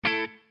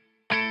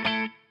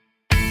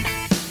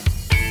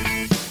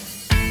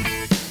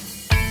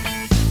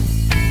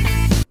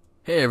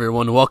Hey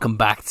everyone, welcome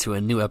back to a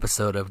new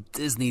episode of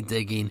Disney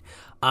Digging.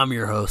 I'm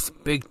your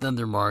host, Big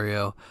Thunder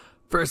Mario.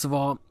 First of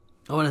all,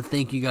 I want to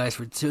thank you guys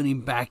for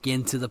tuning back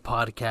into the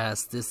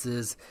podcast. This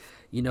is,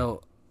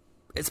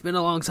 it's been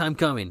a long time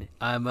coming.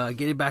 I'm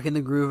getting back in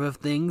the groove of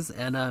things,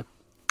 and I'm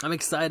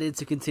excited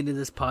to continue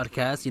this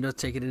podcast,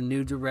 take it in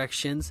new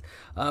directions.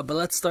 But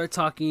let's start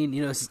talking,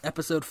 this is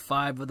episode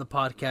 5 of the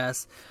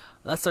podcast.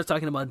 Let's start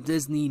talking about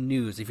Disney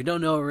news. If you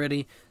don't know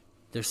already,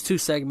 there's 2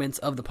 segments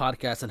of the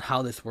podcast and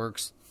how this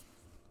works.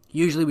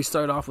 Usually we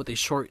start off with a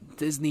short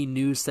Disney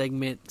news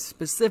segment,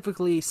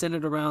 specifically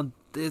centered around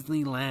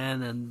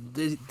Disneyland and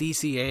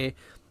DCA,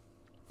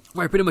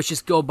 where I pretty much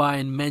just go by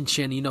and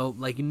mention,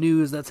 like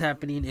news that's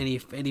happening,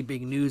 any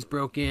big news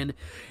broke in,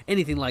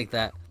 anything like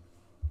that.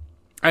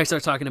 I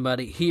start talking about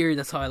it here.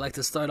 That's how I like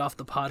to start off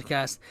the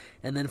podcast.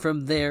 And then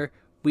from there,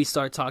 we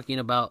start talking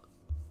about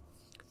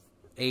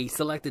a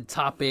selected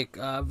topic,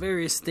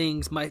 various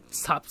things, my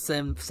top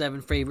seven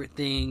favorite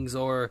things,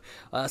 or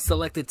a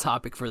selected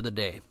topic for the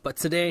day. But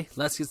today,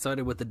 let's get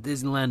started with the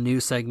Disneyland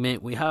news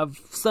segment. We have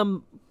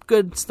some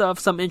good stuff,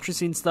 some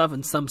interesting stuff,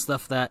 and some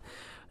stuff that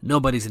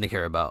nobody's going to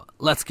care about.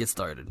 Let's get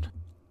started.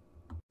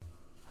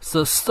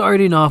 So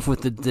starting off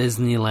with the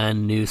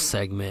Disneyland news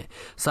segment.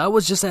 So I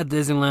was just at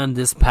Disneyland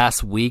this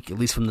past week, at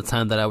least from the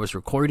time that I was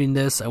recording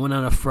this. I went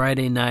on a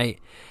Friday night,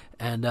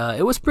 and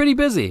it was pretty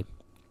busy.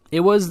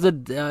 It was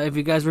if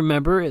you guys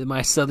remember,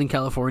 my Southern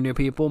California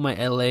people, my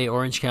LA,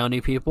 Orange County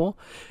people,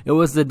 it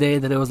was the day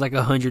that it was like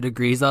 100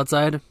 degrees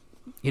outside.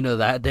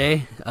 That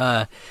day.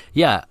 I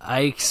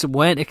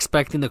went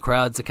expecting the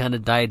crowd to kind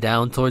of die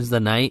down towards the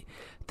night,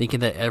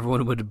 thinking that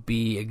everyone would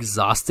be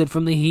exhausted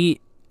from the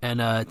heat.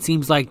 And it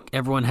seems like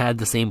everyone had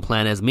the same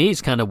plan as me,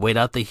 just kind of wait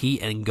out the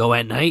heat and go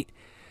at night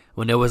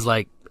when it was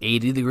like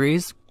 80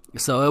 degrees.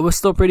 So it was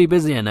still pretty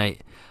busy at night.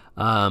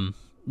 A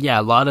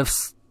lot of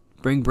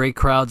spring break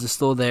crowds are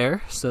still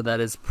there, so that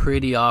is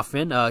pretty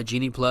often.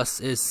 Genie Plus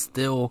is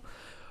still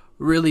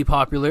really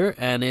popular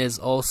and is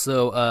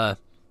also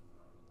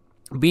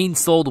being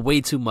sold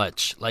way too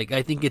much. Like,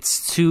 I think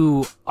it's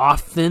too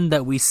often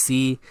that we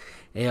see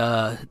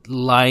a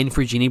line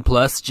for Genie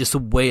Plus just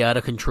way out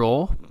of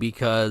control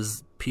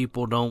because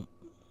people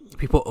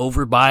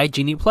overbuy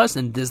Genie Plus,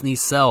 and Disney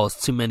sells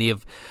too many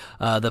of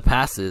the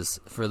passes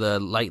for the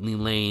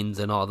lightning lanes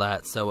and all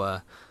that.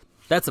 So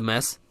that's a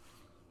mess.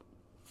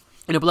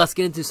 But let's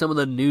get into some of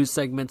the news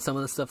segments, some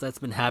of the stuff that's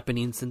been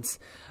happening since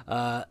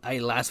I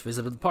last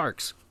visited the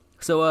parks.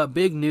 So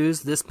big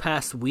news this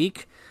past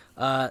week,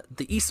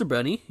 the Easter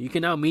Bunny. You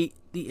can now meet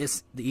the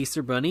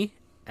Easter Bunny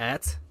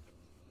at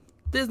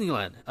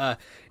Disneyland.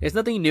 It's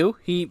nothing new.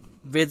 He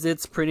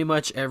visits pretty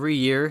much every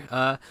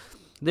year.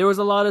 There was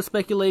a lot of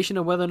speculation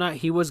of whether or not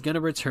he was going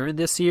to return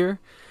this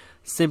year,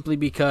 simply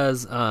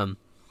because,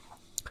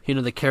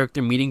 the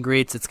character meet and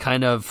greets, it's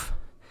kind of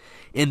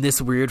in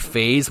this weird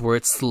phase where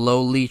it's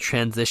slowly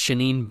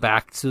transitioning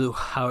back to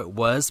how it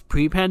was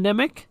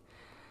pre-pandemic,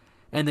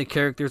 and the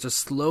characters are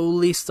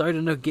slowly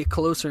starting to get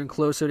closer and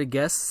closer to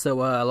guests. So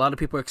a lot of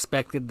people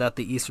expected that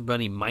the Easter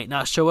Bunny might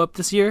not show up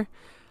this year,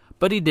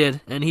 but he did,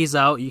 and he's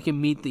out. You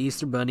can meet the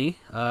Easter Bunny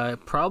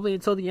probably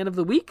until the end of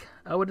the week,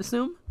 I would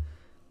assume.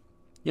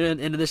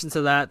 In addition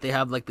to that, they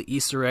have like the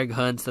Easter egg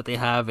hunts that they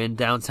have in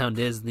Downtown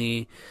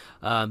Disney,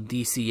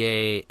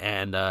 DCA,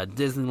 and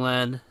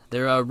Disneyland.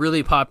 They're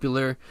really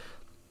popular.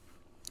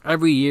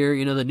 Every year,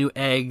 the new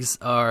eggs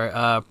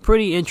are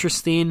pretty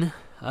interesting.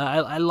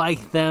 I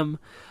like them.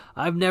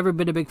 I've never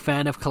been a big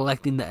fan of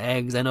collecting the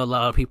eggs. I know a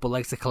lot of people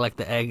like to collect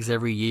the eggs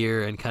every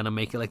year and kind of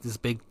make it like this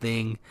big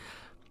thing.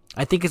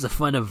 I think it's a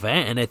fun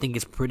event, and I think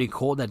it's pretty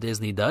cool that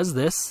Disney does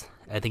this.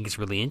 I think it's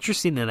really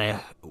interesting, and I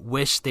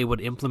wish they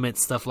would implement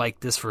stuff like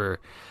this for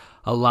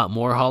a lot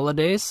more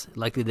holidays,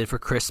 like they did for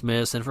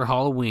Christmas and for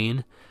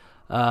Halloween.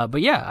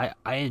 But yeah,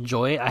 I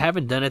enjoy it. I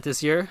haven't done it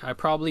this year. I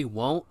probably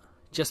won't,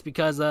 just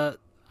because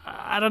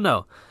I don't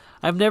know.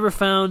 I've never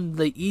found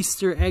the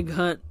Easter egg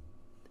hunt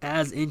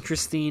as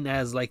interesting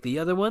as like the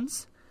other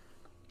ones.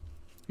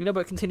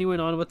 But continuing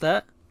on with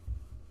that,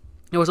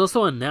 it was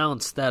also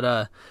announced that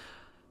at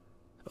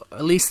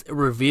least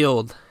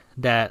revealed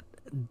that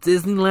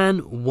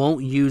Disneyland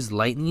won't use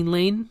Lightning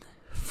Lane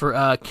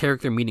for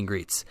character meet and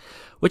greets,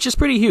 which is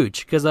pretty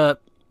huge because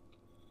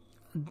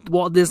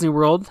Walt Disney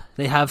World,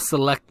 they have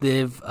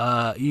selective,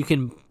 you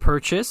can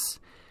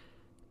purchase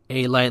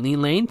a Lightning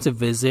Lane to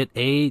visit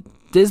a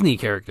Disney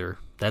character.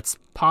 That's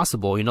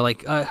possible, and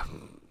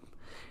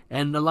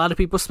a lot of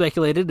people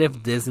speculated if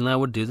Disneyland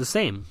would do the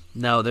same.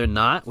 Now they're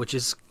not, which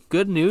is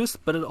good news,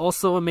 but it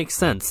also makes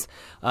sense.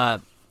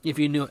 If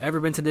you ever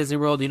been to Disney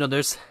World,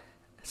 there's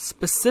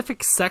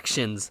specific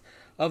sections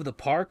of the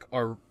park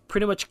are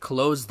pretty much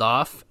closed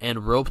off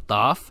and roped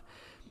off,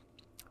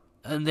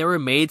 and they were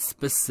made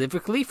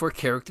specifically for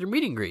character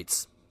meet and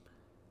greets.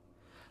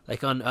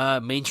 Like on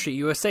Main Street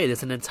USA,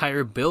 there's an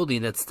entire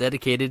building that's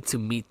dedicated to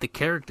meet the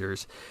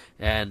characters.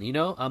 And,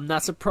 I'm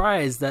not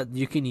surprised that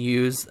you can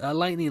use a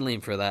Lightning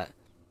Lane for that.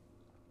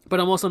 But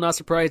I'm also not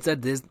surprised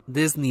that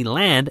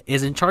Disneyland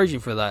isn't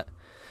charging for that.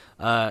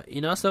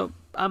 So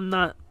I'm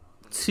not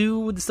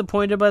too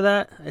disappointed by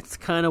that. It's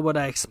kind of what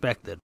I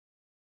expected.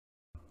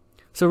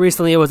 So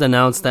recently it was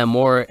announced that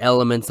more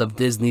elements of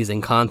Disney's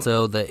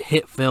Encanto, the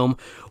hit film,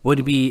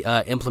 would be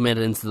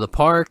implemented into the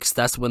parks.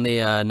 That's when they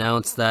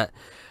announced that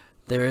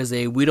there is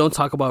a We Don't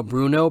Talk About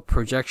Bruno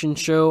projection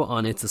show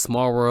on It's a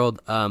Small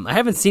World. I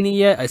haven't seen it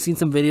yet. I've seen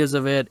some videos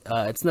of it.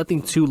 It's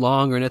nothing too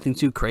long or nothing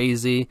too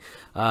crazy.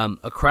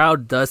 A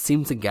crowd does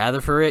seem to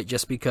gather for it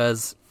just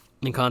because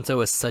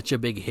Encanto is such a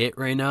big hit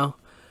right now.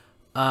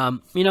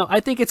 I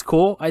think it's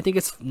cool. I think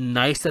it's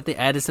nice that they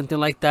added something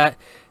like that.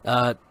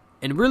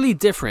 And really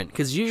different,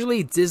 because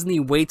usually Disney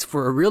waits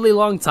for a really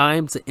long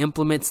time to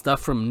implement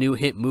stuff from new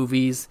hit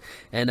movies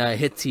and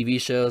hit TV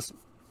shows.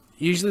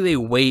 Usually they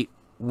wait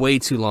way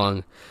too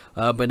long,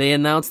 but they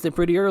announced it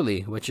pretty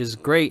early, which is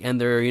great, and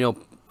they're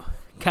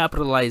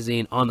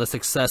capitalizing on the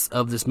success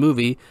of this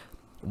movie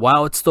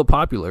while it's still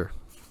popular.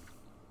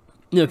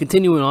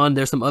 Continuing on,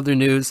 there's some other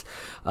news.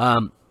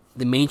 The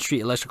Main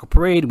Street Electrical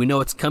Parade, we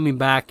know it's coming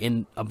back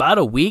in about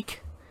a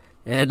week,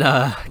 and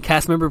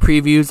cast member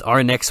previews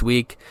are next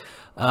week.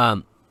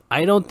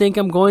 I don't think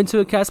I'm going to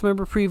a cast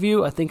member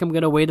preview. I think I'm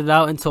going to wait it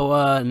out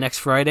until next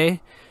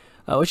Friday,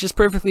 which is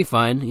perfectly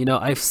fine.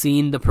 I've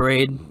seen the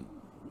parade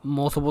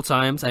multiple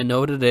times. I know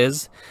what it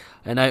is,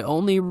 and I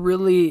only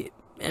really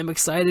am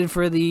excited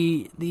for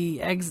the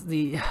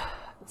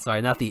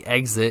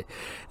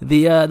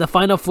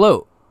final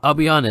float. I'll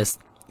be honest.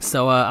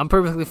 So I'm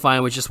perfectly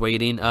fine with just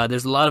waiting.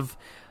 There's a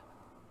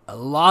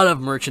lot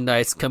of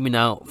merchandise coming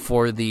out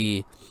for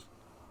the,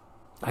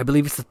 I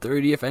believe it's the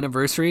 30th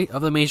anniversary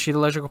of the Main Street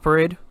Electrical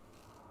Parade.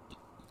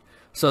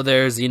 So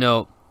there's, I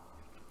know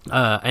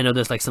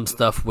there's like some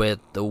stuff with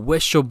the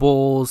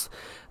Wishables.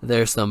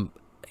 There's some,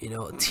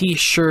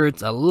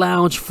 t-shirts, a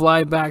lounge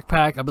fly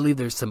backpack. I believe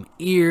there's some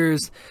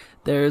ears.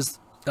 There's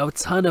a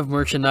ton of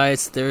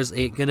merchandise. There's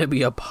gonna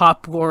be a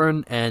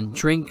popcorn and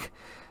drink,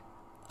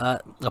 a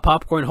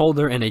popcorn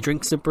holder and a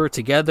drink sipper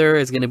together.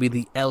 It's gonna be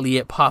the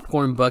Elliott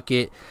popcorn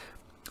bucket.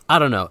 I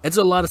don't know. It's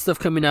a lot of stuff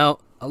coming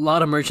out. A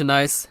lot of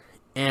merchandise.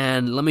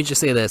 And let me just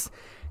say this.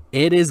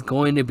 It is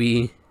going to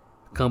be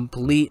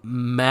complete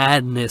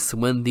madness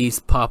when these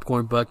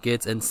popcorn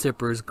buckets and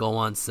sippers go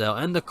on sale.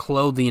 And the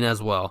clothing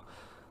as well.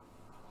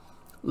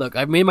 Look,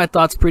 I've made my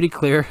thoughts pretty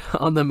clear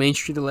on the Main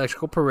Street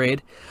Electrical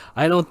Parade.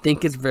 I don't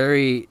think it's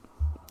very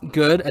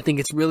good. I think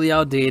it's really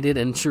outdated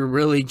and should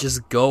really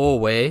just go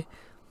away.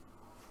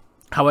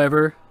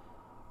 However,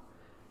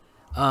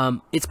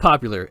 it's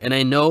popular. And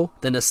I know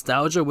the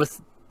nostalgia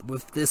with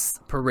this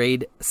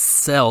parade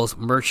sells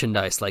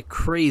merchandise like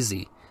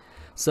crazy.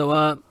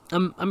 So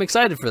I'm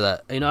excited for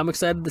that. I'm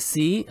excited to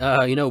see.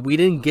 We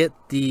didn't get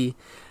the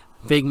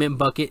Figment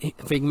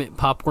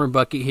popcorn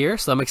bucket here,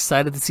 so I'm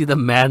excited to see the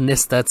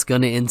madness that's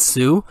gonna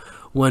ensue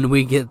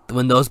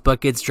when those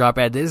buckets drop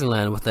at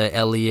Disneyland with the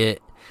Elliott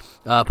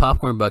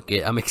popcorn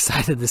bucket. I'm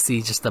excited to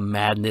see just the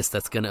madness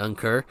that's gonna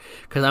occur,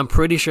 because I'm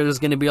pretty sure there's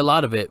gonna be a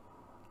lot of it,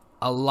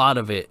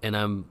 and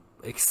I'm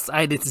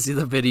excited to see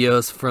the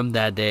videos from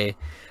that day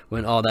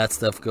when all that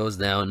stuff goes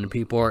down and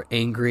people are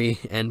angry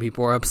and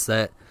people are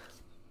upset.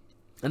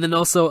 And then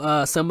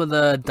also some of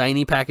the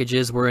dining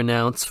packages were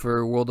announced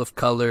for World of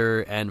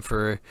Color and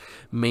for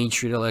Main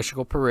Street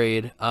Electrical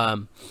Parade.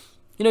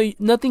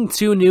 Nothing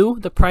too new.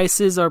 The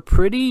prices are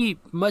pretty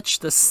much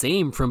the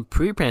same from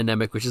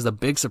pre-pandemic, which is a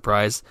big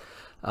surprise.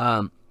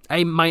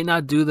 I might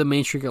not do the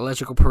Main Street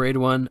Electrical Parade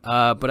one,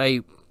 but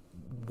I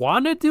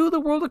want to do the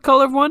World of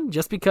Color one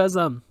just because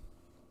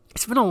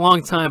it's been a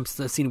long time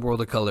since I've seen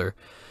World of Color.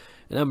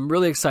 And I'm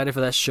really excited for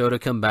that show to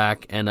come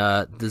back. And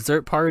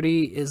dessert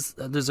parties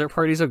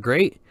are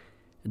great.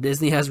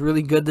 Disney has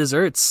really good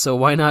desserts, so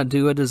why not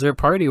do a dessert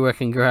party where I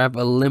can grab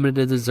a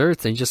limited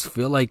desserts and just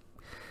feel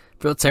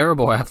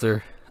terrible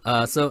after.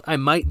 So I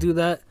might do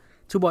that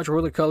to watch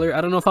World of Color.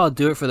 I don't know if I'll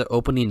do it for the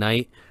opening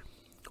night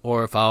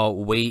or if I'll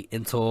wait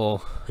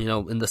until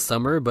in the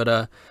summer.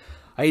 But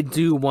I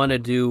do want to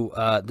do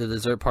the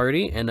dessert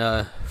party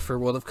and for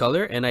World of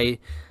Color, and I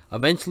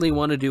eventually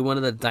want to do one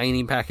of the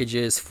dining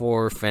packages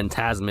for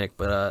Fantasmic,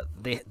 but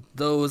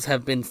those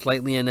have been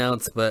slightly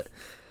announced, but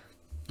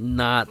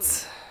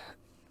not.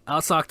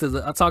 I'll talk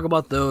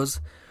about those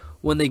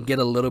when they get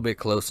a little bit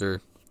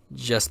closer,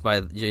 just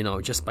by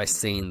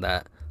saying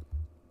that.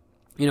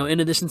 In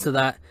addition to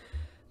that,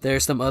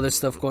 there's some other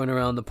stuff going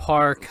around the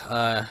park.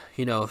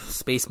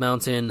 Space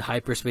Mountain,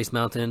 Hyperspace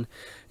Mountain.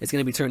 It's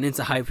going to be turned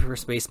into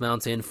Hyperspace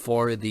Mountain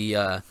for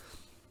the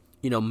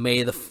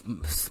May the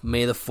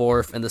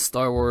 4th and the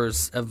Star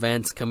Wars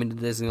events coming to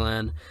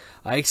Disneyland.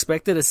 I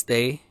expect it to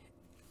stay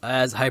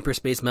as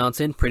Hyperspace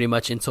Mountain pretty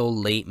much until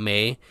late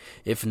May,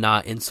 if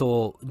not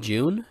until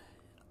June.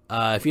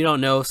 If you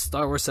don't know,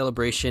 Star Wars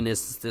Celebration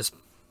is this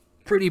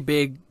pretty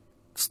big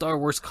Star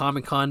Wars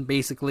Comic-Con,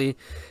 basically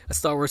a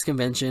Star Wars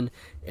convention.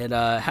 It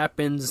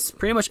happens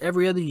pretty much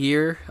every other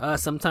year.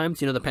 Sometimes,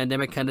 the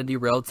pandemic kind of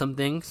derailed some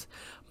things,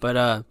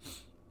 but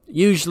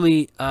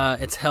usually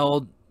it's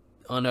held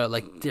on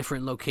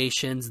different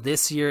locations.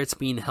 This year it's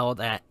being held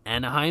at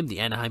Anaheim, the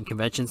Anaheim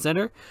Convention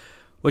Center,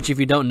 which, if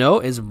you don't know,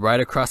 is right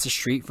across the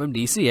street from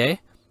DCA.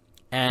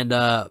 And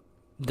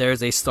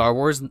there's a Star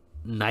Wars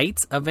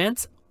Night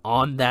event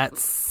on that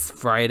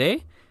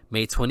Friday,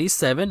 May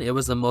 27. It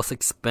was the most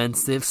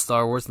expensive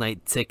Star Wars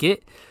Night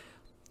ticket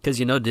because,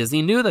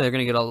 Disney knew that they're going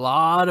to get a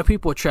lot of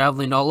people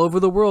traveling all over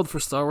the world for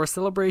Star Wars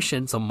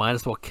Celebration, so might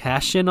as well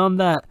cash in on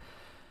that.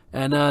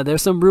 And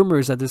there's some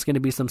rumors that there's going to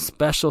be some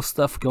special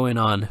stuff going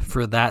on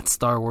for that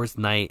Star Wars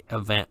Night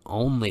event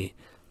only.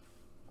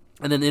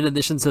 And then in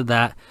addition to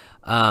that,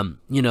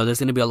 there's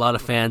going to be a lot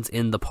of fans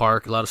in the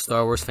park, a lot of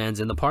Star Wars fans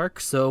in the park.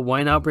 So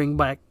why not bring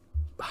back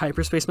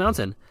Hyperspace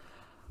Mountain?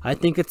 I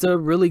think it's a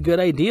really good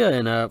idea.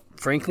 And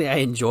frankly, I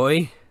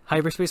enjoy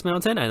Hyperspace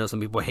Mountain. I know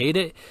some people hate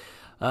it.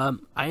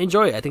 I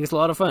enjoy it. I think it's a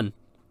lot of fun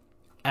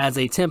as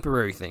a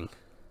temporary thing.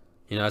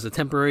 As a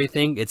temporary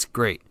thing, it's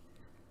great.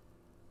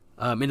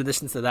 In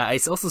addition to that, I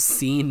also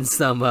seen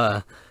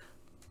some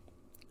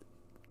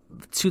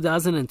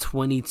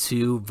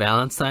 2022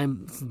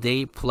 Valentine's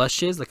Day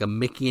plushes, like a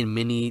Mickey and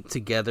Minnie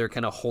together,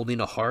 kind of holding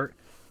a heart.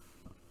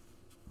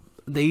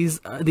 These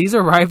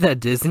arrived at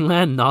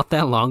Disneyland not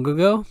that long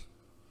ago,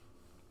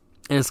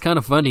 and it's kind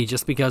of funny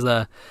just because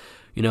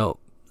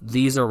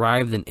these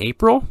arrived in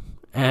April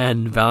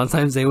and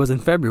Valentine's Day was in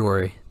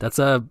February. That's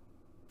a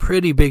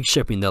pretty big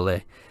shipping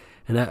delay.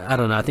 And I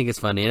don't know, I think it's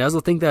funny. And I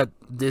also think that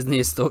Disney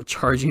is still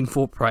charging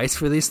full price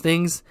for these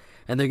things,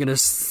 and they're going to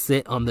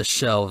sit on the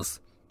shelves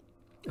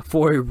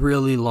for a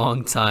really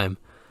long time.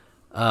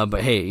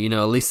 But hey,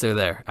 at least they're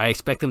there. I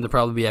expect them to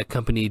probably be at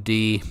Company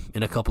D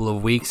in a couple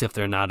of weeks if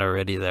they're not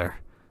already there.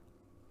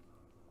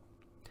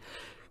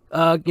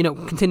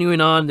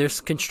 Continuing on,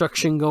 there's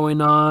construction going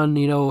on.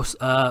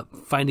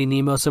 Finding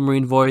Nemo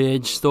Submarine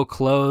Voyage still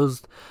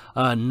closed.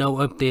 No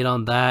update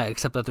on that,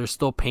 except that they're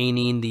still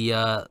painting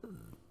the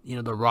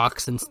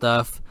rocks and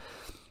stuff.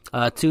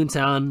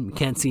 Toontown,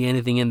 can't see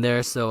anything in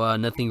there, so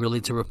nothing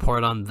really to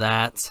report on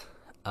that.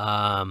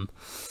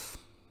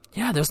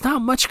 There's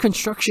not much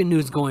construction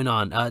news going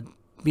on.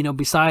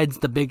 Besides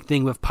the big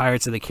thing with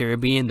Pirates of the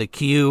Caribbean, the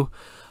queue,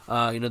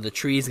 the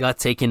trees got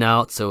taken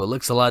out, so it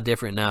looks a lot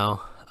different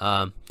now.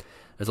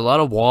 There's a lot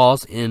of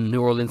walls in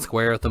New Orleans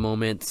Square at the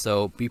moment,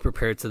 so be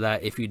prepared to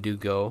that if you do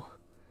go.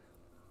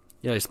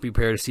 Just be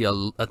prepared to see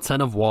a ton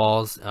of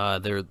walls.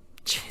 They're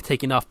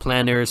taking off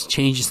planners,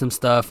 changing some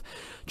stuff,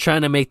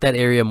 trying to make that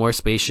area more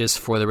spacious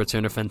for the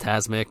Return of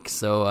Fantasmic.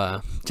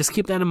 So just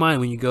keep that in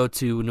mind when you go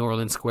to New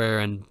Orleans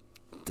Square and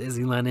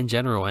Disneyland in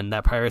general. And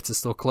that Pirates is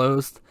still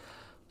closed.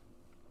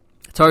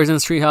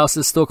 Tarzan's Treehouse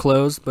is still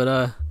closed,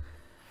 but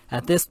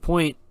at this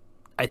point,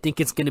 I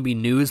think it's going to be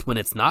news when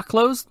it's not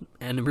closed,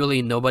 and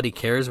really nobody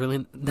cares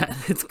really that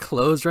it's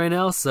closed right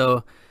now.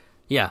 So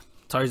yeah,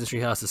 Tarzan's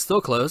Treehouse is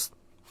still closed.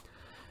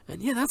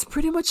 And yeah, that's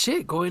pretty much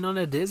it going on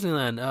at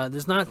Disneyland.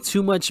 There's not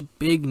too much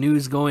big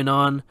news going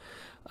on.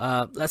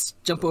 Let's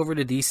jump over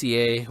to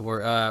DCA,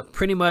 where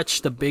pretty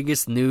much the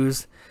biggest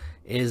news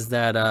is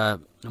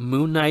that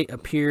Moon Knight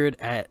appeared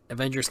at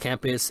Avengers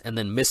Campus, and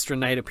then Mr.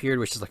 Knight appeared,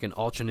 which is like an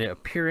alternate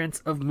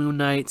appearance of Moon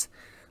Knight.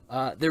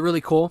 They're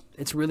really cool.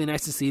 It's really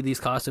nice to see these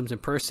costumes in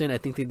person. I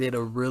think they did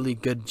a really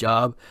good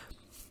job.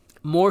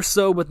 More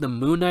so with the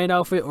Moon Knight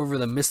outfit over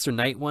the Mr.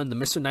 Knight one. The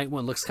Mr. Knight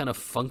one looks kind of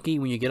funky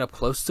when you get up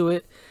close to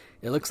it.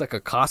 It looks like a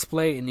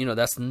cosplay, and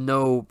that's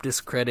no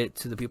discredit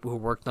to the people who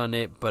worked on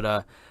it.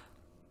 But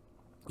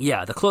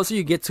the closer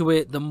you get to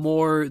it, the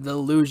more the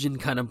illusion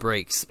kind of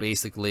breaks,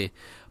 basically.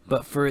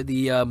 But for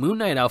the Moon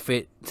Knight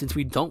outfit, since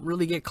we don't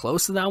really get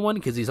close to that one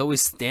because he's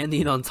always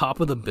standing on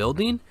top of the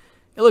building,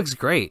 it looks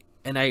great.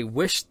 And I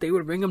wish they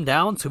would bring him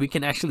down so we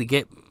can actually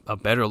get a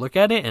better look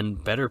at it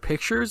and better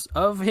pictures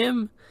of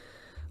him.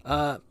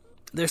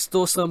 There's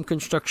still some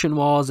construction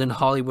walls in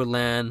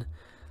Hollywoodland,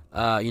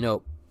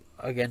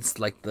 against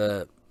like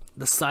the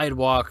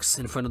sidewalks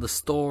in front of the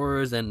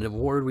stores and the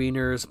award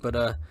wieners.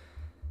 But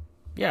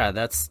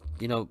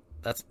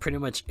that's pretty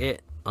much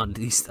it on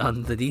the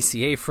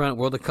DCA front.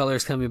 World of Color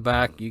is coming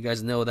back. You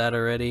guys know that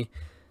already.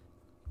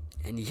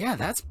 And yeah,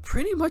 that's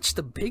pretty much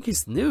the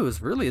biggest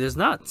news, really. There's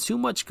not too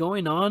much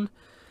going on.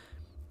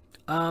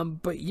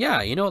 But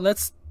yeah,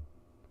 that's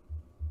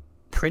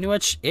pretty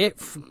much it.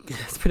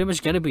 It's pretty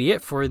much going to be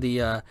it for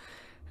the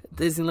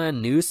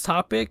Disneyland news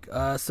topic.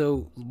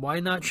 So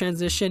why not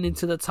transition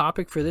into the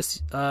topic for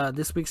this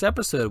week's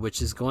episode,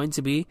 which is going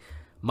to be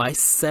my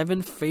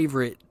 7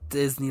 favorite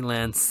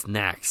Disneyland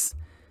snacks.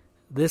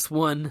 This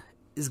one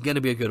is going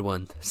to be a good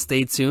one.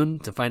 Stay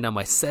tuned to find out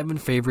my 7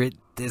 favorite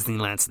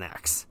Disneyland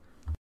snacks.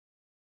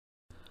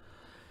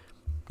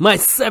 My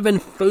 7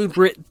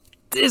 favorite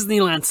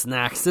Disneyland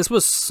snacks. This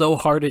was so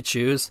hard to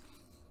choose.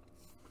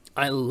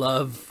 I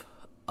love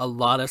a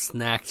lot of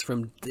snacks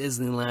from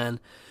Disneyland.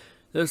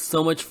 There's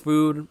so much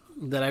food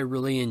that I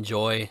really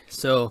enjoy.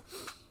 So,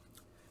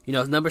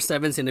 number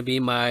 7 is going to be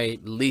my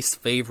least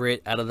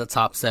favorite out of the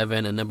top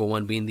 7, and number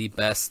 1 being the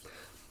best.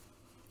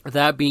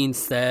 That being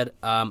said,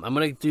 I'm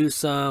going to do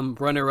some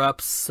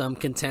runner-ups, some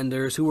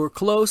contenders who were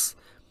close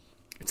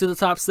to the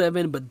top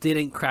 7 but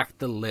didn't crack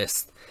the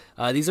list.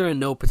 These are in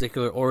no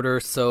particular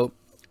order. So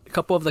a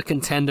couple of the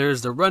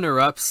contenders, the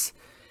runner-ups,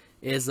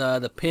 is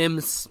the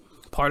Pim's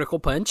Particle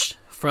Punch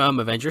from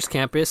Avengers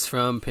Campus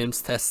from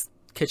Pim's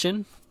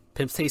Kitchen,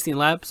 Pimp's Tasting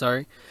Lab,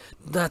 sorry.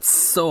 That's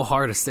so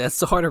hard to say. That's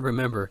so hard to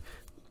remember.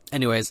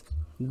 Anyways,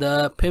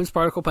 the Pimp's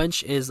Particle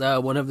Punch is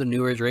one of the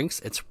newer drinks.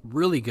 It's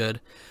really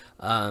good.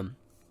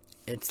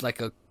 It's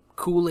like a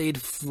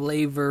Kool-Aid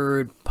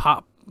flavored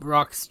Pop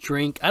Rocks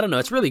drink. I don't know.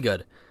 It's really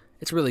good.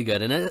 It's really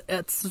good. And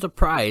it's a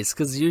surprise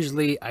because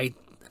usually I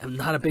am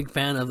not a big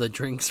fan of the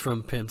drinks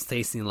from Pimp's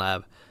Tasting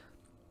Lab.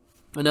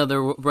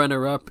 Another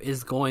runner-up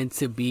is going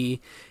to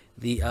be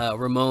the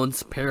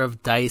Ramones Pair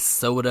of Dice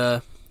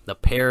soda, the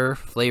pear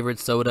flavored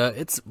soda.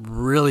 It's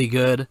really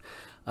good.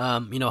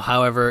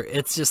 However,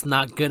 it's just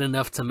not good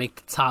enough to make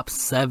the top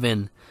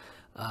 7.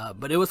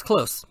 But it was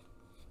close.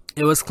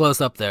 It was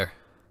close up there.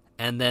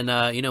 And then,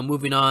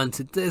 moving on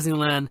to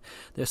Disneyland,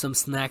 there's some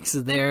snacks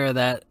there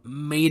that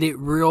made it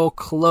real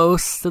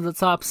close to the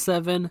top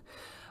 7.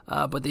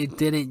 But they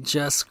didn't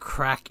just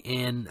crack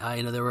in.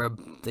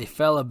 They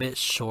fell a bit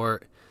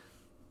short.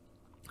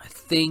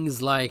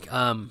 Things like,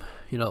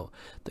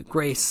 the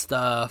gray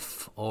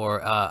stuff,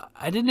 or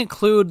I didn't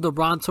include the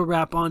Ronto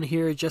wrap on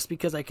here just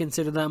because I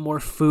consider that more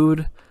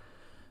food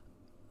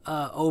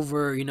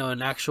over,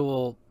 an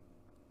actual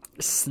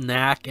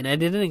snack. And I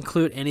didn't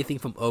include anything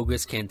from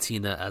Oga's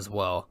Cantina as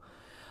well.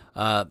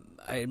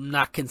 I'm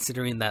not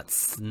considering that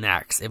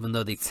snacks, even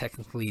though they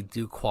technically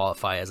do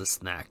qualify as a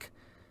snack.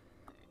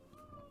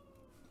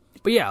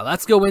 But yeah,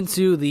 let's go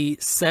into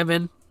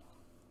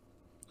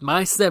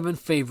my 7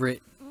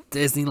 favorite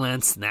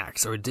Disneyland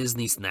snacks, or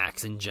Disney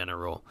snacks in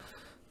general.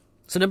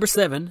 So number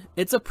 7,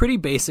 it's a pretty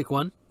basic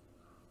one.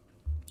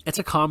 It's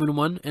a common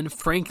one, and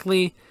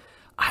frankly,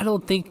 I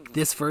don't think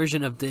this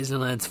version of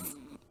Disneyland's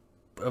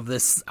of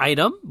this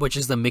item, which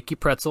is the Mickey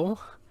pretzel,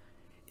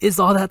 is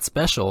all that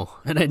special.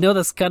 And I know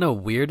that's kind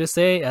of weird to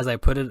say as I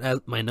put it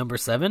as my number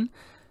 7.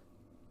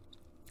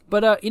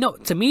 But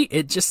to me,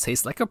 it just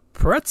tastes like a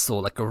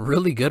pretzel, like a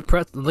really good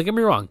pretzel. Don't get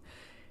me wrong,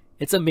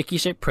 it's a Mickey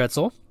shaped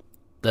pretzel.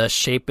 The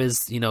shape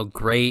is,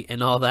 great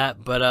and all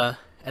that. But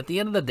at the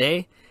end of the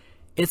day,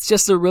 it's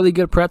just a really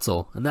good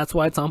pretzel. And that's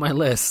why it's on my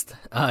list.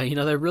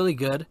 They're really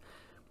good.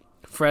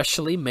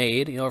 Freshly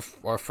made,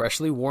 or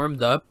freshly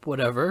warmed up,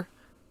 whatever.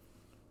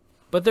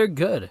 But they're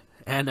good.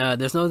 And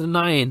there's no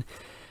denying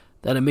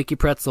that a Mickey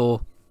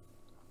pretzel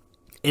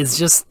is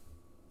just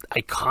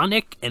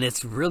iconic. And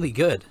it's really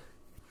good.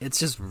 It's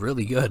just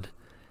really good.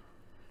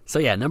 So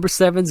yeah, number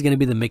 7 is going to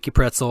be the Mickey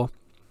pretzel.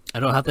 I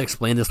don't have to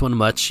explain this one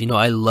much.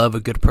 I love a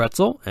good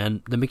pretzel,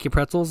 and the Mickey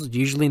pretzels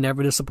usually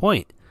never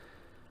disappoint.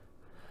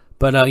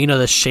 But,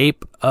 the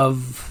shape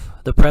of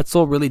the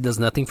pretzel really does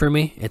nothing for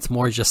me. It's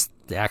more just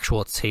the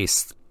actual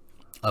taste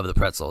of the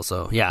pretzel.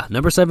 So, yeah,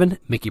 number 7,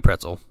 Mickey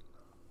pretzel.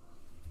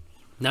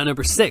 Now,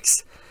 number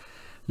 6.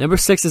 Number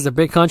 6 is a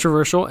bit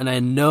controversial, and I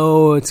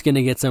know it's going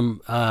to get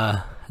some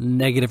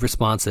negative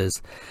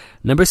responses.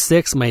 Number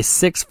 6, my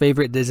 6th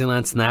favorite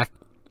Disneyland snack.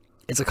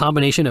 It's a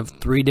combination of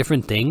 3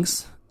 different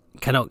things,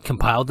 kind of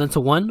compiled into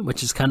one,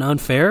 which is kind of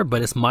unfair,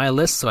 but it's my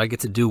list, so I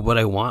get to do what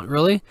I want,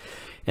 really.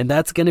 And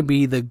that's going to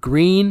be the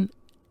green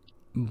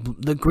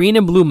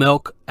and blue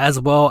milk, as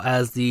well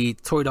as the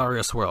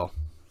Toydaria swirl.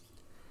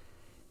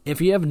 If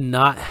you have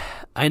not,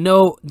 I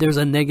know there's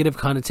a negative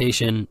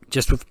connotation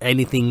just with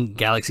anything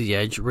Galaxy's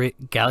Edge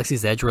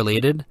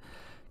related,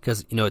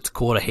 because it's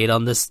cool to hate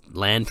on this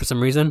land for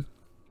some reason.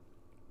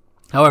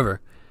 However,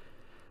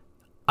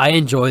 I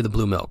enjoy the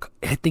blue milk.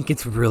 I think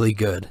it's really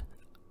good.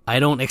 I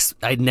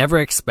never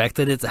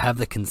expected it to have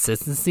the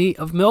consistency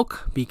of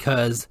milk,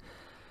 because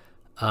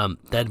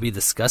that'd be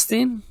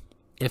disgusting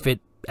if it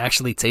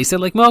actually tasted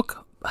like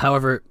milk.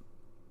 However,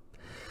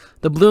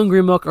 the blue and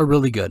green milk are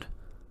really good.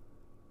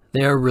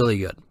 They are really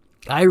good.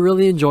 I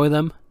really enjoy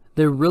them.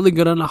 They're really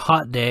good on a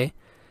hot day.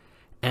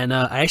 And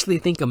I actually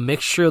think a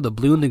mixture of the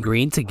blue and the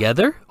green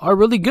together are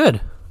really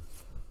good.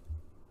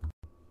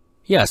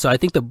 Yeah, so I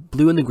think the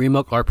blue and the green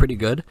milk are pretty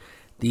good.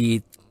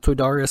 The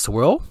Toydaria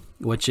swirl,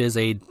 which is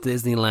a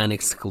Disneyland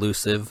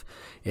exclusive,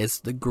 is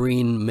the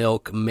green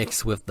milk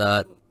mixed with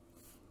the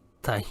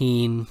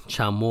tahini,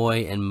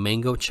 chamoy, and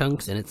mango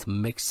chunks, and it's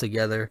mixed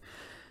together.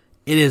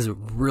 It is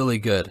really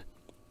good.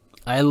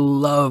 I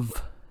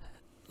love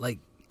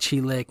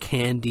chile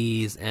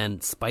candies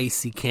and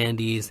spicy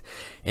candies,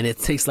 and it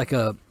tastes like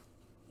a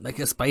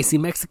spicy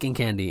Mexican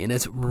candy, and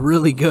it's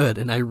really good,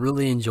 and I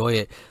really enjoy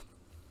it.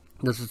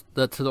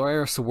 The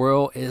Toydaria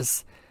swirl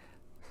is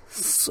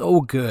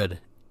so good,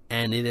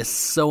 and it is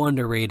so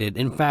underrated.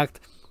 In fact,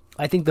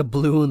 I think the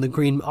blue and the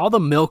green, all the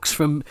milks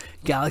from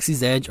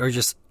Galaxy's Edge are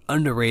just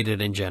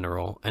underrated in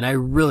general, and I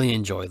really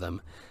enjoy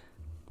them.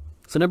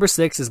 So number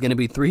 6 is going to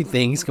be 3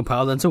 things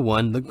compiled into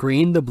one: the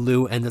green, the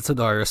blue, and the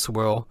Toydaria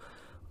swirl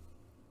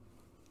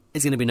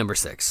is going to be number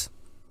 6.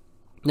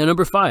 Now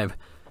number 5.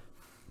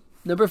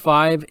 Number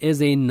 5 is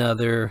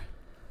another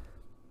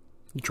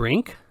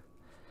drink,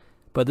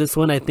 but this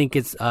one I think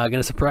it's going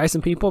to surprise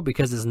some people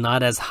because it's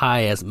not as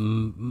high as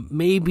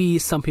maybe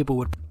some people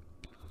would.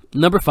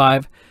 Number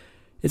 5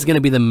 is going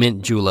to be the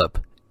mint julep.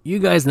 You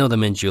guys know the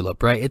mint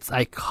julep, right? It's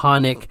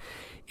iconic.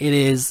 It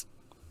is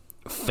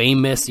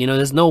famous.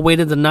 There's no way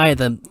to deny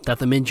that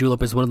the mint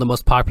julep is one of the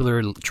most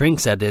popular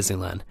drinks at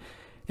Disneyland.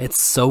 It's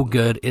so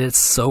good. It is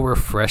so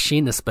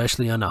refreshing,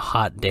 especially on a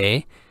hot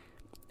day.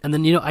 And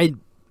then, I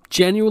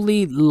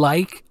genuinely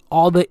like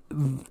all the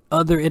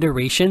other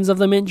iterations of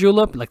the mint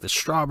julep, like the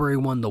strawberry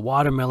one, the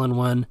watermelon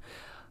one,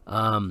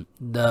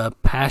 the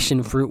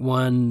passion fruit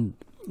one.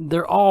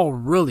 They're all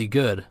really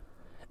good.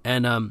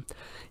 And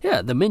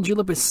the mint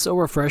julep is so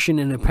refreshing,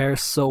 and it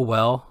pairs so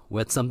well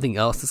with something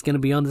else that's going to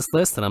be on this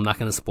list that I'm not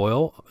going to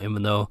spoil,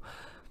 even though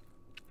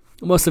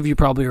most of you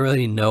probably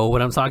already know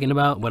what I'm talking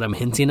about, what I'm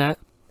hinting at.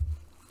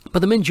 But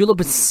the mint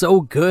julep is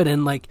so good,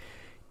 and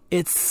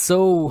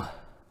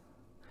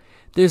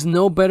there's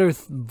no better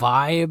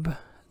vibe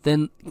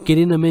than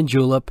getting a mint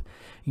julep,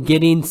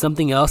 getting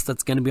something else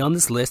that's going to be on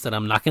this list that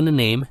I'm not going to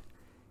name,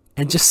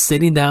 and just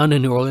sitting down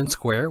in New Orleans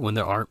Square when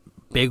there aren't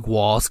big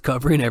walls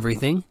covering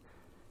everything,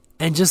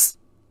 and just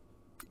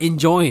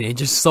enjoying it,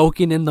 just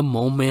soaking in the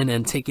moment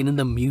and taking in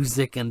the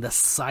music and the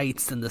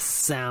sights and the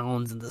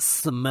sounds and the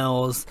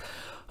smells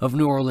of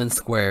New Orleans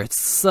Square.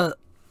 It's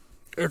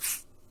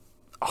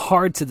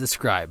hard to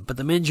describe, but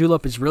the mint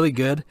julep is really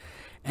good,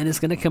 and it's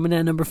going to come in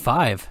at number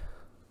 5.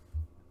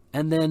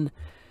 And then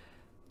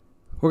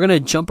we're going to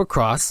jump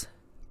across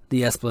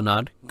the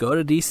Esplanade, go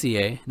to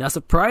DCA. Now,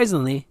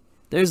 surprisingly,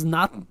 this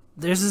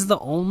is the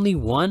only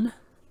one,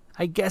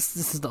 I guess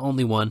this is the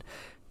only one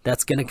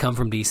that's going to come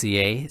from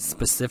DCA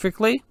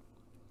specifically,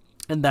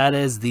 and that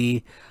is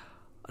the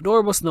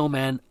Adorable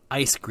Snowman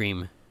Ice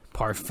Cream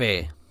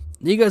Parfait.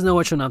 You guys know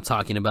which one I'm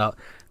talking about.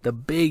 The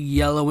big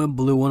yellow and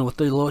blue one with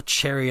the little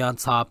cherry on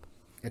top.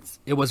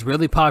 It was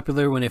really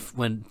popular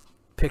when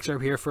Pixar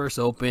Pier first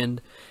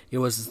opened. It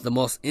was the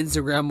most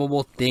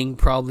Instagrammable thing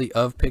probably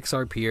of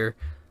Pixar Pier.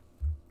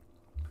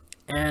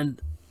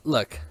 And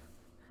look,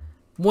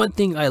 one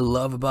thing I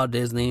love about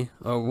Disney,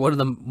 or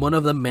one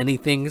of the many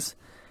things,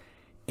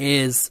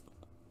 is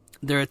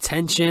their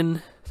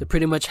attention to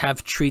pretty much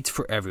have treats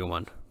for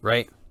everyone,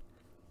 right?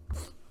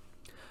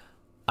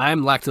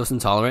 I'm lactose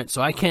intolerant,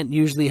 so I can't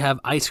usually have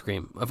ice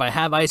cream. If I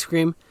have ice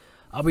cream,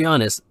 I'll be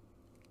honest,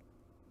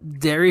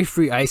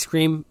 dairy-free ice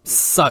cream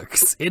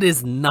sucks. It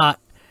doesn't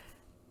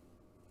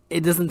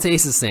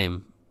taste the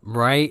same,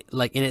 right?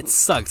 And it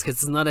sucks because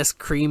it's not as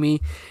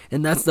creamy,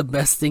 and that's the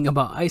best thing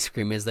about ice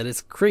cream, is that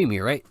it's creamy,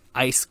 right?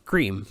 Ice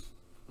cream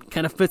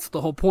kind of fits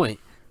the whole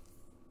point.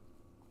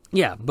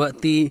 Yeah,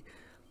 but the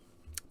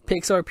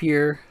Pixar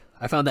Pier,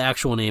 I found the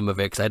actual name of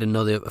it because I didn't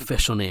know the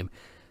official name.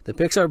 The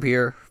Pixar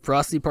Pier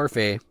Frosty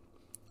Parfait,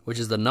 which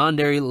is the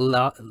non-dairy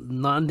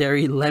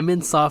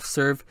lemon soft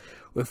serve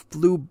with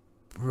blue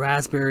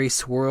raspberry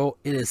swirl.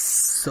 It is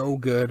so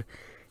good.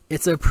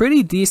 It's a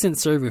pretty decent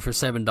serving for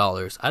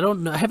 $7. I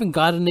don't know. I haven't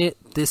gotten it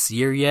this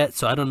year yet,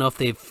 so I don't know if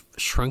they've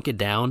shrunk it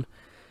down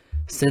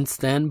since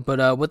then.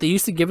 But what they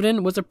used to give it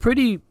in was a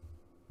pretty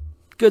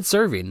good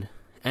serving,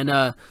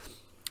 and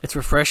it's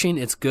refreshing.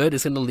 It's good.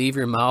 It's going to leave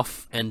your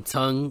mouth and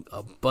tongue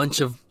a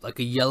bunch of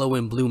a yellow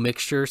and blue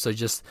mixture, so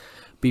just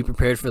be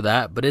prepared for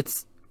that. But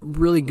it's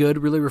really good,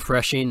 really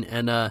refreshing,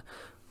 and the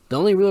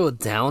only real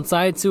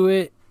downside to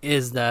it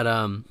is that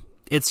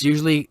it's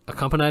usually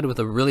accompanied with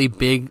a really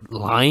big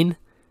line,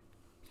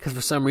 because for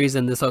some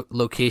reason this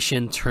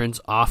location turns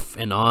off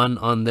and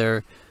on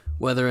their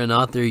whether or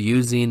not they're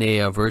using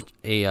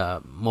a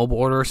mobile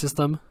order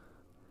system.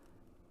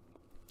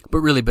 But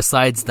really,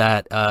 besides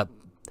that,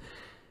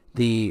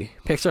 the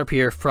Pixar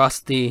Pier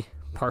Frosty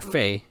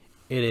Parfait,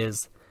 it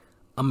is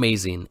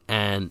amazing,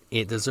 and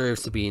it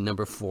deserves to be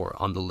number 4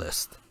 on the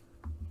list.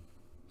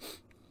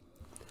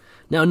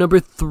 Now, number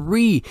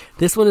 3,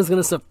 this one is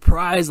going to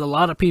surprise a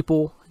lot of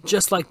people,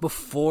 just like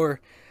before.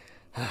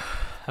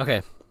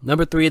 Okay,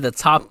 number 3, the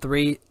top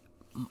 3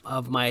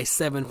 of my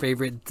 7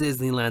 favorite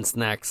Disneyland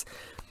snacks.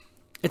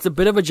 It's a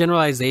bit of a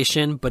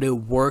generalization, but it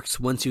works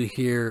once you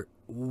hear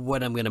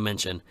what I'm going to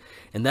mention,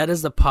 and that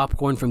is the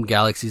popcorn from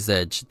Galaxy's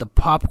Edge. The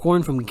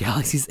popcorn from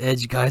Galaxy's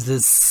Edge, guys,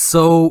 is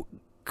so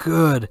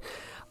good.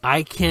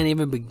 I can't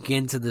even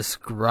begin to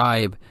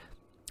describe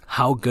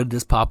how good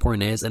this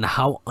popcorn is and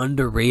how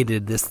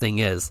underrated this thing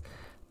is.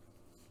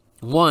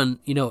 One,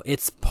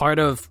 it's part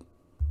of...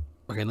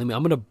 Okay, I'm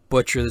going to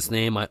butcher this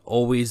name. I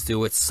always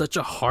do. It's such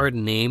a hard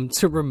name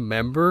to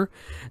remember,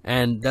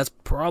 and that's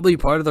probably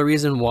part of the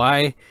reason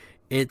why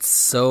it's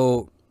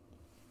so,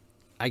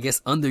 I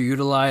guess,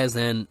 underutilized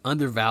and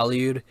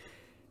undervalued.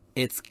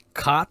 It's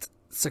Kat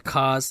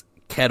Saka's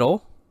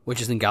Kettle,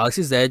 which is in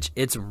Galaxy's Edge.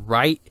 It's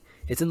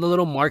in the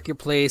little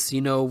marketplace,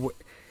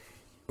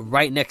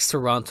 right next to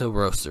Toronto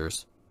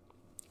Roasters.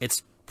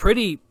 It's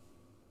pretty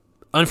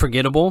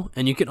unforgettable,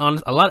 and you can I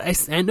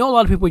know a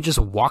lot of people just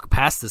walk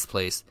past this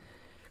place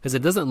because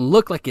it doesn't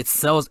look like it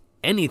sells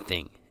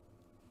anything.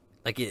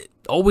 It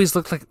always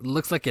looks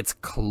like it's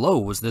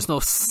closed. There's no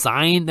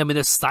sign. I mean,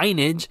 there's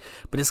signage,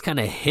 but it's kind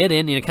of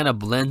hidden, and it kind of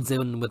blends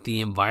in with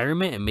the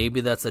environment, and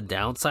maybe that's a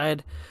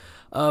downside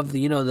of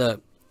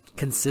the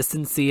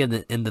consistency and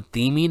the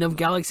theming of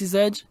Galaxy's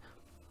Edge.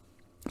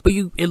 But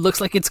it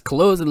looks like it's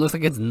closed, and it looks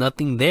like it's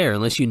nothing there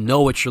unless you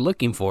know what you're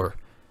looking for.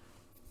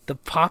 The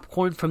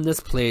popcorn from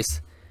this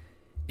place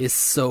is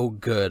so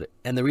good,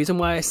 and the reason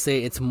why I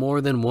say it's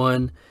more than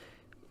one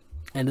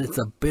and it's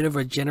a bit of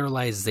a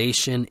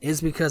generalization,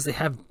 is because they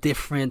have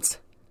different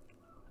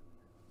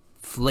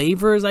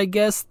flavors, I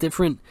guess,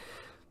 different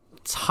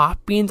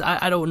toppings.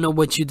 I don't know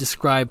what you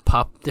describe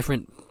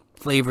different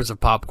flavors of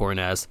popcorn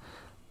as,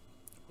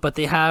 but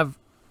they have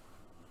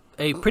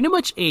a pretty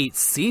much a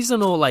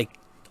seasonal like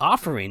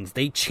offerings.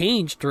 They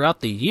change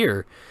throughout the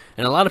year,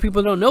 and a lot of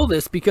people don't know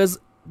this because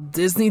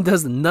Disney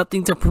does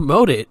nothing to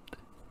promote it.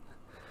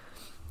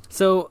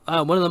 So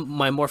one of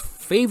my more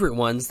favorite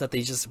ones that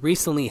they just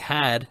recently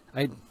had,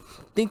 I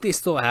think they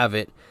still have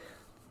it,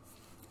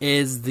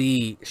 is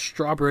the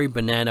strawberry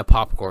banana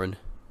popcorn.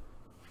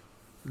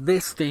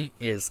 This thing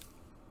is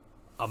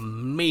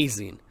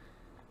amazing.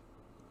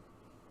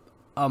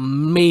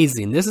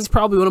 Amazing. This is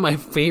probably one of my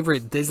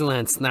favorite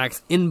Disneyland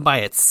snacks in by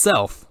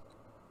itself.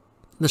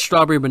 The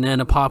strawberry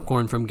banana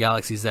popcorn from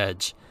Galaxy's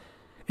Edge.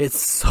 It's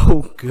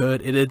so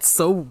good, and it's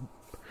so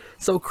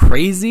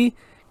crazy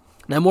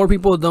that more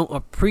people don't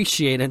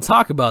appreciate and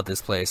talk about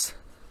this place.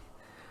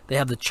 They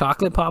have the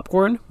chocolate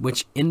popcorn,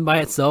 which in by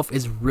itself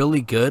is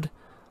really good.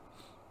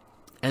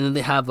 And then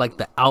they have like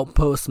the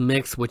Outpost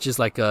mix, which is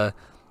like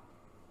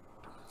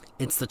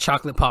it's the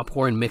chocolate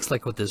popcorn mixed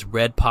like with this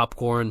red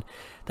popcorn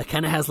that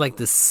kind of has like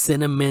this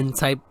cinnamon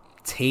type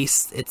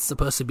taste. It's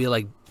supposed to be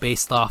like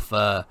based off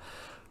the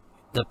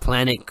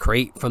planet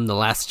Crate from The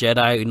Last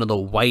Jedi, you know, the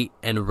white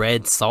and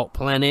red salt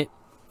planet.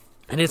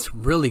 And it's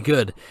really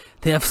good.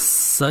 They have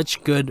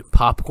such good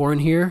popcorn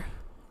here,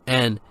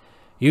 and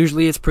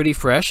usually it's pretty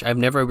fresh. I've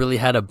never really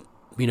had a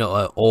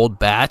old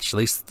batch, at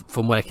least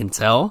from what I can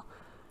tell.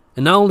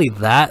 And not only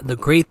that, the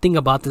great thing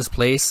about this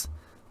place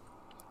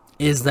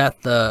is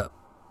that the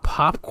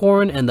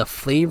popcorn and the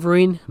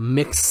flavoring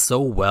mix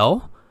so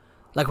well.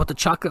 Like with the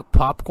chocolate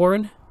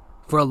popcorn,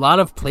 for a lot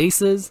of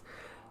places,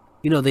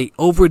 they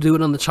overdo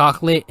it on the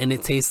chocolate and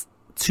it tastes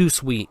too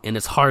sweet and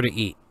it's hard to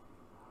eat.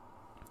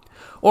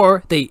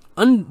 Or they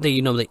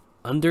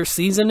under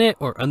season it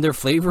or under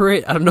flavor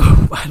it. I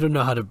don't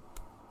know how to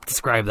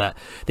describe that.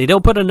 They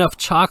don't put enough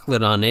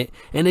chocolate on it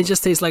and it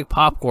just tastes like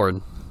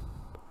popcorn.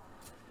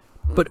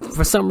 But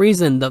for some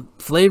reason, the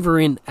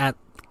flavoring at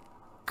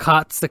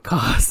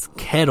Katsuka's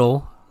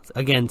Kettle,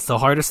 again, so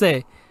hard to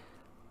say,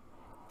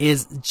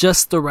 is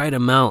just the right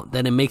amount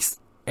that it makes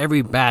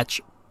every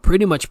batch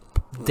pretty much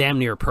damn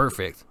near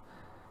perfect.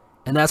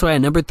 And that's why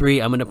at number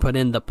 3, I'm going to put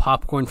in the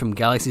popcorn from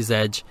Galaxy's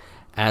Edge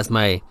as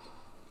my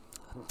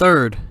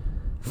third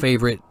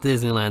favorite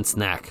Disneyland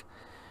snack.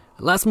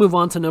 Let's move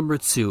on to number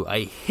 2.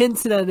 I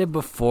hinted at it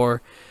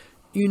before.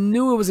 You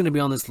knew it was going to be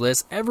on this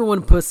list.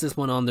 Everyone puts this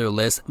one on their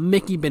list.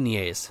 Mickey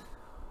beignets.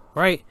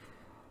 Right?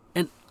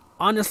 And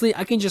honestly,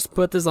 I can just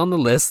put this on the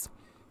list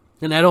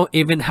and I don't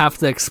even have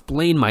to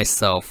explain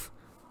myself.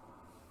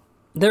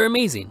 They're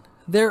amazing.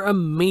 They're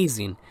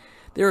amazing.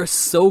 They're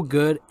so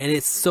good, and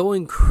it's so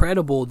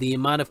incredible the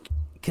amount of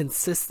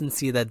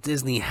consistency that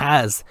Disney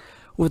has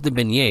with the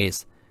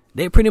beignets.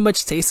 They pretty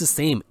much taste the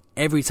same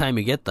every time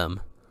you get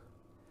them.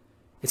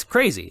 It's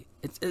crazy.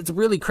 It's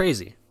really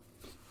crazy.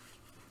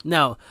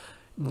 Now,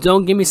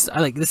 don't give me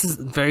this is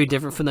very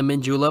different from the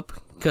mint julep,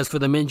 because for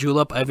the mint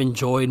julep I've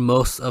enjoyed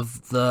most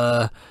of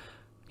the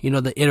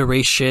the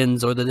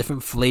iterations or the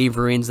different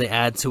flavorings they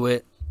add to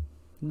it.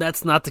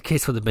 That's not the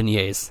case with the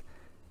beignets.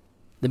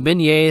 The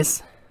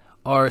beignets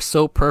are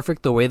so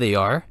perfect the way they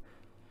are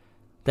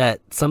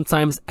that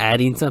sometimes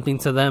adding something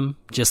to them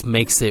just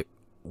makes it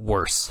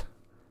worse.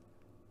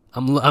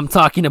 I'm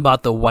talking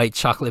about the white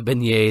chocolate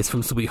beignets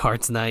from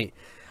Sweetheart's Night,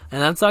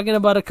 and I'm talking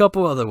about a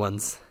couple other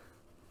ones.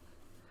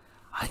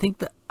 I think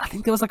there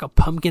was like a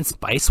pumpkin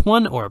spice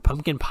one or a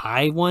pumpkin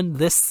pie one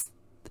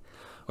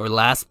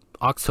last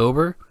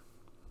October.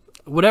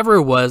 Whatever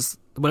it was,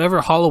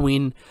 whatever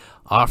Halloween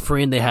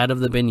offering they had of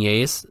the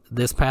beignets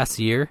this past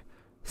year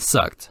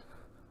sucked.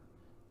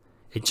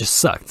 It just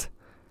sucked.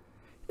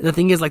 The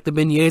thing is, like, the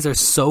beignets are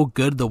so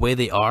good the way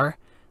they are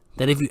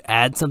that if you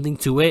add something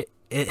to it,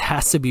 it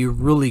has to be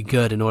really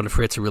good in order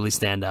for it to really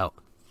stand out.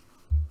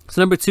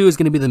 So number 2 is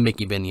going to be the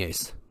Mickey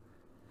beignets.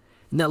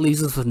 And that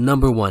leaves us with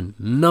number 1.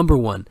 Number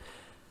 1.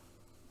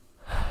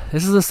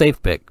 This is a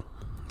safe pick.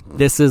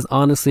 This is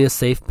honestly a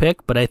safe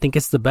pick, but I think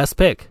it's the best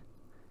pick.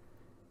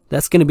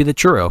 That's going to be the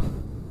churro,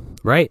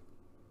 right?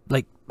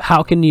 Like,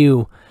 how can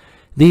you...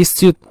 These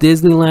two,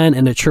 Disneyland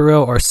and the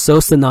churro, are so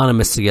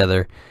synonymous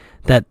together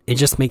that it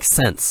just makes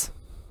sense.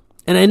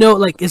 And I know,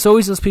 like, it's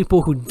always those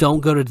people who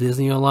don't go to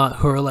Disney a lot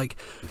who are like,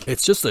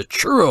 it's just a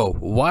churro.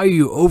 Why are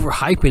you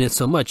overhyping it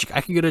so much?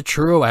 I could get a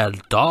churro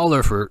at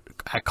 $1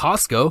 at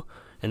Costco,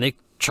 and they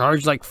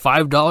charge like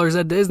 $5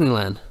 at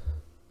Disneyland.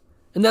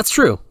 And that's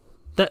true.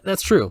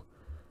 That's true.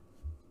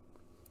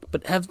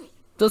 But have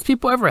those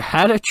people ever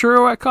had a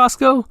churro at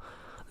Costco?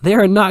 They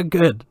are not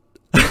good.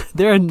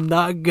 They're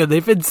not good.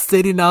 They've been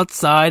sitting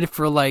outside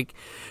for like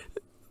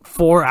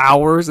 4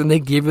 hours and they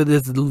give you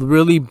this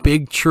really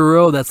big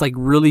churro that's like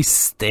really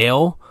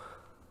stale.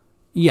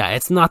 Yeah,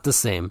 it's not the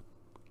same.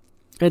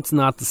 It's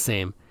not the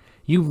same.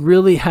 You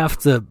really have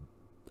to...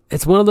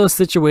 It's one of those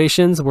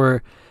situations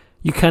where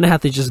you kind of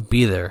have to just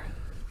be there.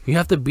 You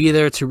have to be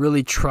there to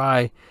really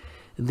try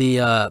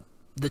the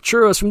the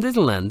churros from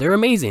Disneyland. They're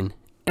amazing.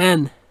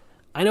 And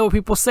I know what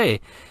people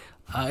say.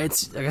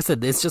 It's, like I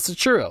said, it's just a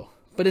churro.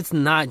 But it's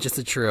not just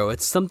a churro.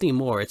 It's something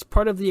more. It's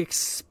part of the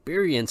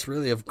experience,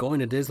 really, of going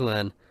to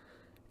Disneyland.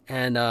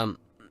 And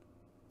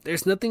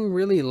there's nothing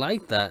really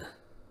like that.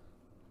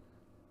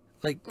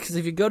 Like, because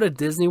if you go to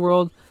Disney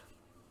World,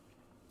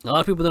 a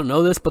lot of people don't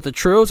know this, but the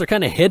churros are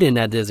kind of hidden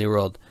at Disney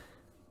World.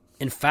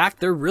 In fact,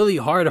 they're really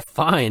hard to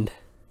find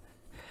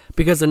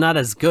because they're not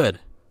as good.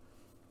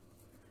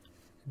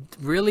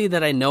 Really,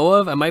 that I know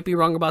of, I might be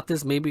wrong about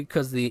this, maybe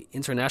because the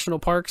international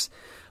parks,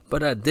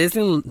 but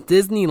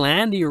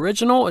Disneyland, the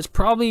original, is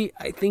probably,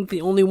 I think,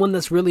 the only one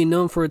that's really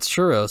known for its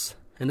churros,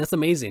 and that's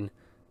amazing.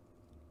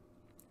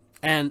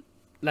 And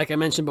like I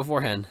mentioned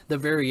beforehand, the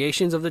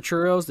variations of the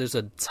churros, there's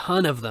a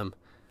ton of them.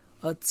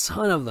 A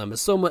ton of them.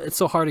 It's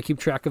so hard to keep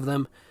track of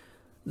them.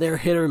 They're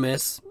hit or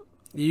miss.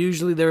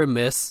 Usually they're a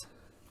miss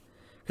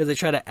because they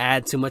try to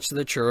add too much to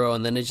the churro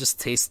and then it just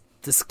tastes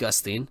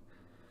disgusting.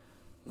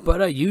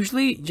 But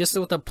usually, just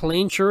with a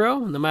plain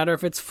churro, no matter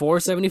if it's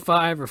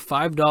 $4.75 or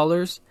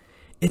 $5,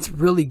 it's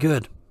really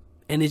good.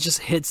 And it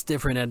just hits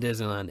different at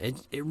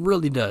Disneyland. It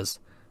really does.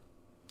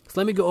 So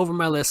let me go over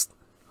my list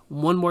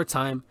one more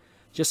time,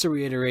 just to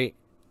reiterate.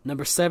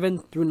 Number 7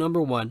 through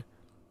number 1.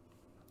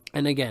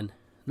 And again,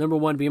 number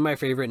 1 being my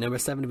favorite, number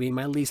 7 being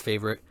my least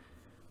favorite.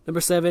 Number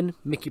 7,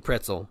 Mickey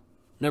Pretzel.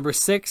 Number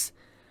 6,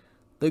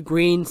 the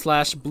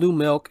green/blue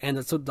milk and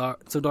the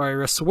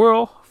Sodara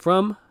swirl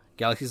from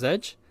Galaxy's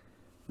Edge.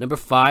 Number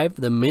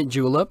 5, the mint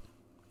julep.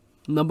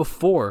 Number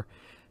 4,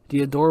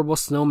 the adorable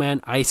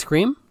snowman ice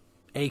cream,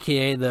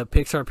 aka the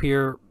Pixar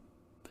Pier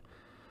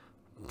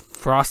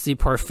frosty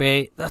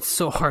parfait. That's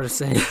so hard to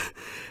say.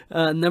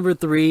 Number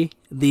 3,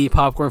 the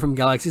popcorn from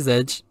Galaxy's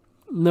Edge.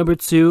 Number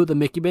 2, the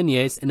Mickey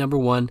beignets. And number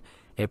 1,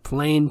 a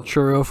plain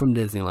churro from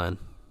Disneyland.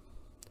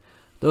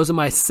 Those are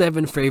my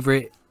 7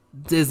 favorite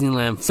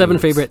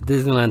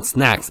Disneyland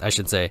snacks, I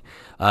should say.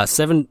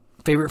 7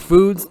 favorite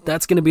foods.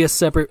 That's going to be a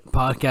separate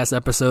podcast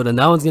episode, and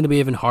that one's going to be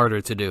even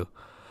harder to do.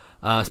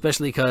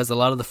 Especially because a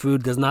lot of the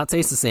food does not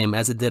taste the same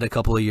as it did a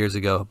couple of years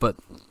ago. But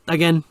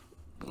again,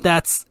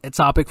 that's a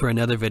topic for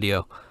another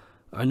video,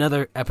 or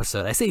another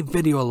episode. I say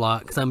video a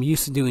lot because I'm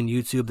used to doing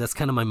YouTube. That's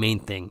kind of my main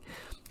thing.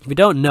 If you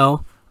don't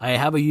know, I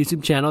have a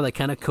YouTube channel that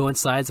kind of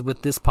coincides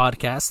with this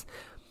podcast.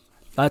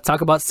 I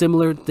talk about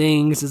similar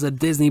things. It's a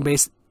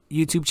Disney-based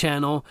YouTube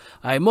channel.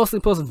 I mostly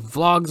post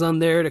vlogs on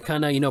there to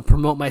kind of,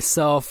 promote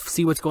myself,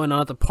 see what's going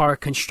on at the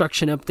park,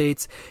 construction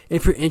updates.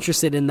 If you're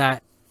interested in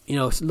that,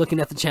 looking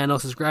at the channel,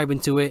 subscribing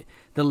to it,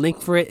 the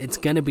link for it's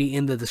going to be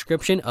in the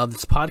description of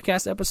this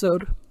podcast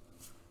episode.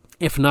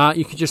 If not,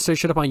 you can just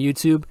search it up on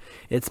YouTube.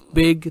 It's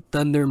Big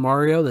Thunder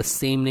Mario, the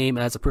same name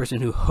as the person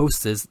who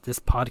hosts this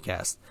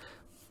podcast.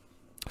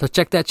 So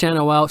check that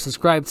channel out,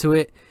 subscribe to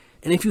it,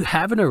 and if you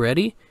haven't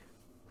already,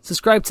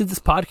 subscribe to this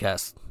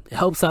podcast. It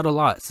helps out a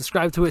lot.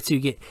 Subscribe to it so you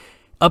get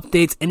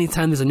updates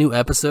anytime there's a new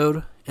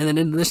episode. And then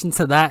in addition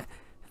to that,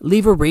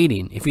 leave a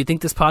rating. If you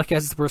think this podcast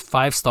is worth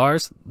 5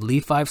 stars,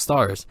 leave 5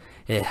 stars.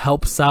 It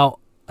helps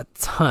out a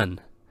ton.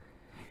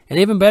 And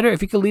even better,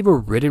 if you could leave a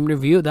written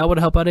review, that would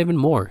help out even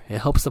more. It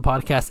helps the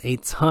podcast a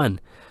ton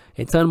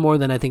more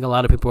than I think a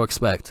lot of people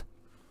expect.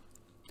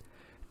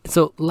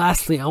 So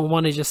lastly, I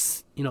want to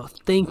just,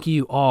 thank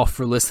you all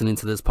for listening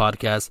to this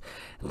podcast.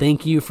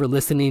 Thank you for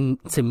listening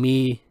to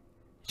me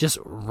just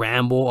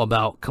ramble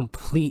about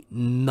complete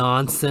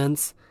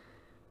nonsense.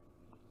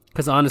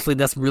 Because honestly,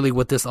 that's really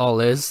what this all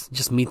is.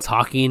 Just me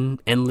talking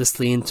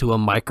endlessly into a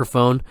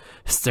microphone,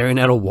 staring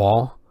at a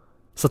wall.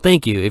 So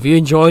thank you. If you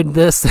enjoyed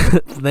this,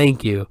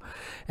 thank you.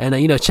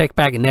 And, check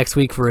back next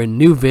week for a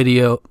new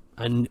video.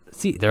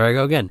 See, there I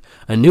go again.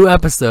 A new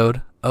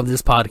episode of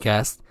this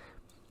podcast.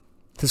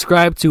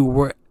 Subscribe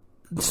to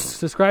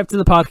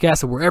the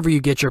podcast wherever you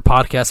get your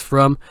podcast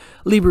from.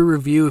 Leave a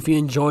review if you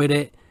enjoyed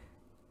it.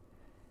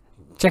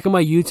 Check out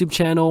my YouTube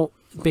channel,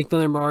 Big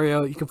Thunder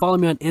Mario. You can follow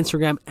me on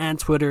Instagram and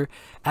Twitter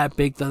at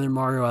Big Thunder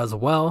Mario as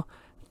well.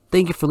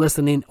 Thank you for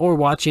listening or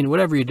watching,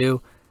 whatever you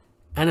do.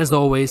 And as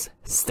always,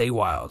 stay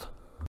wild.